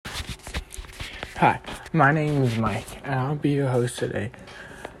Hi, my name is Mike, and I'll be your host today.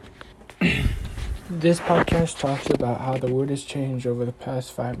 This podcast talks about how the world has changed over the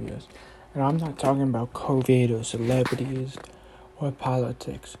past 5 years, and I'm not talking about COVID or celebrities or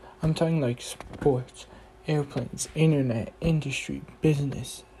politics. I'm talking like sports, airplanes, internet, industry,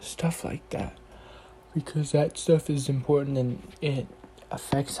 business, stuff like that, because that stuff is important and it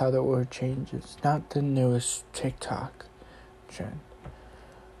affects how the world changes, not the newest TikTok trend.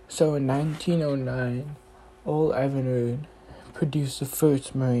 So in 1909, Old Evinrude produced the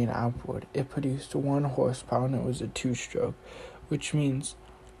first marine outboard. It produced 1 horsepower and it was a 2-stroke, which means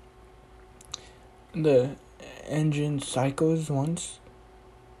the engine cycles once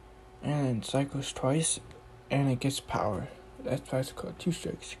and cycles twice and it gets power. That's why it's called 2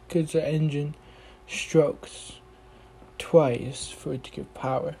 strokes, because the engine strokes twice for it to give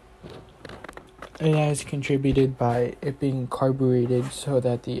power. It has contributed by it being carbureted so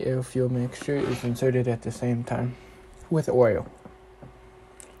that the air-fuel mixture is inserted at the same time with oil.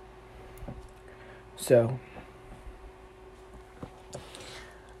 So,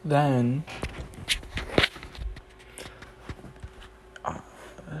 then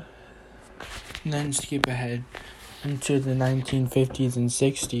skip ahead into the 1950s and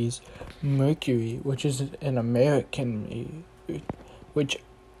 60s, Mercury, which is an American, which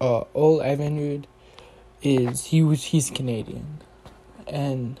Old Evinrude he's Canadian,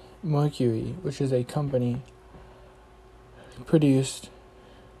 and Mercury, which is a company,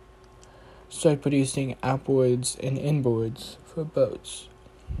 started producing outboards and inboards for boats,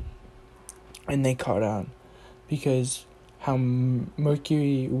 and they caught on because how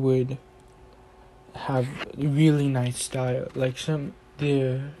Mercury would have really nice style, like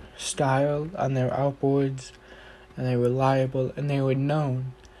their style on their outboards, and they're reliable, and they were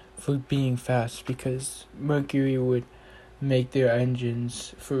known for being fast because Mercury would make their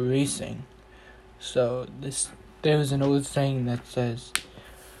engines for racing. So there's an old saying that says,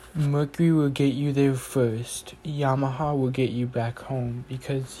 Mercury will get you there first, Yamaha will get you back home,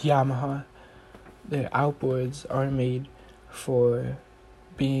 because Yamaha, their outboards are made for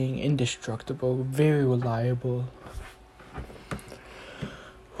being indestructible, very reliable.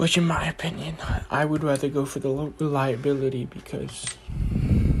 Which in my opinion, I would rather go for the reliability, because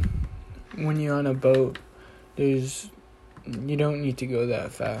when you're on a boat, you don't need to go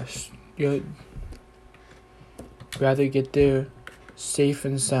that fast. You'd rather get there safe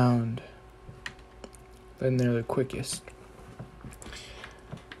and sound than they're the quickest.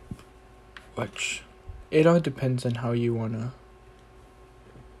 Which, it all depends on how you want to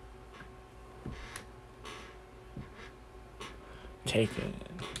take it.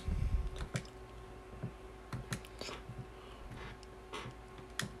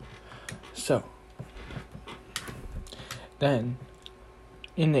 So, then,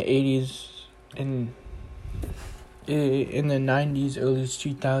 in the 80s, in the 90s, early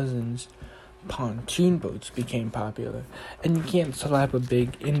 2000s, pontoon boats became popular. And you can't slap a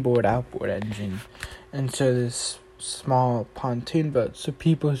big inboard-outboard engine into this small pontoon boat. So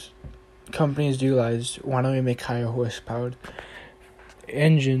companies realized, why don't we make higher horsepower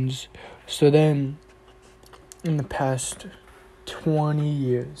engines? So then, in the past 20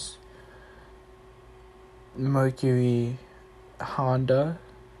 years, Mercury, Honda,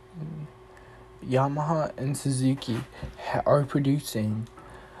 Yamaha, and Suzuki are producing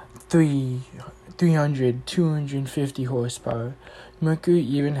 300, 250 horsepower. Mercury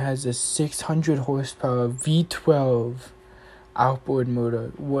even has a 600 horsepower V12 outboard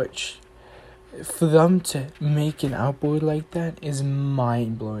motor, which for them to make an outboard like that is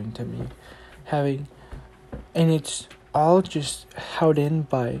mind-blowing to me. And it's all just held in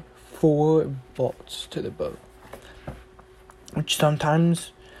by 4 bolts to the boat, which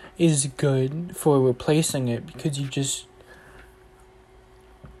sometimes is good for replacing it, because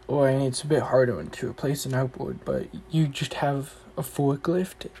and it's a bit harder to replace an outboard, but you just have a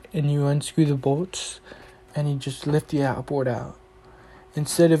forklift and you unscrew the bolts and you just lift the outboard out.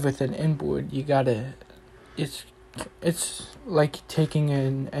 Instead of with an inboard, it's like taking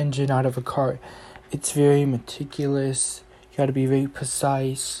an engine out of a car. It's very meticulous, you gotta be very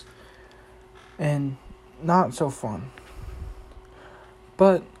precise, and not so fun.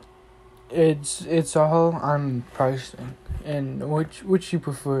 But it's all on pricing and which you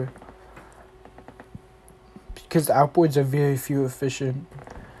prefer, because outboards are very fuel efficient.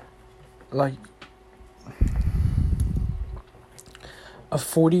 Like a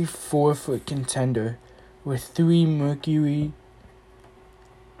 44-foot contender with 3 Mercury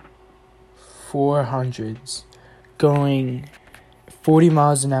 400s going 40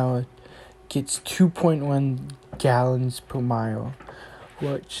 miles an hour gets 2.1 gallons per mile,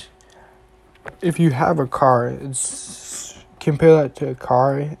 which if you have a car, it's compare that to a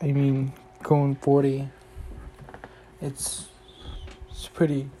car. I mean, going 40, it's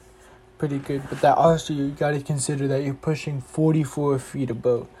pretty good. But that also, you got to consider that you're pushing 44 feet a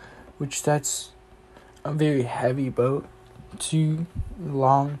boat, which that's a very heavy boat, too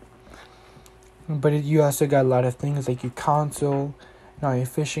long. But you also got a lot of things like your console and all your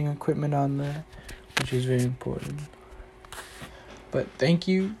fishing equipment on there, which is very important. But thank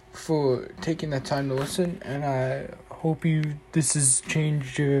you for taking the time to listen, and I hope this has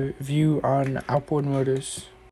changed your view on outboard motors.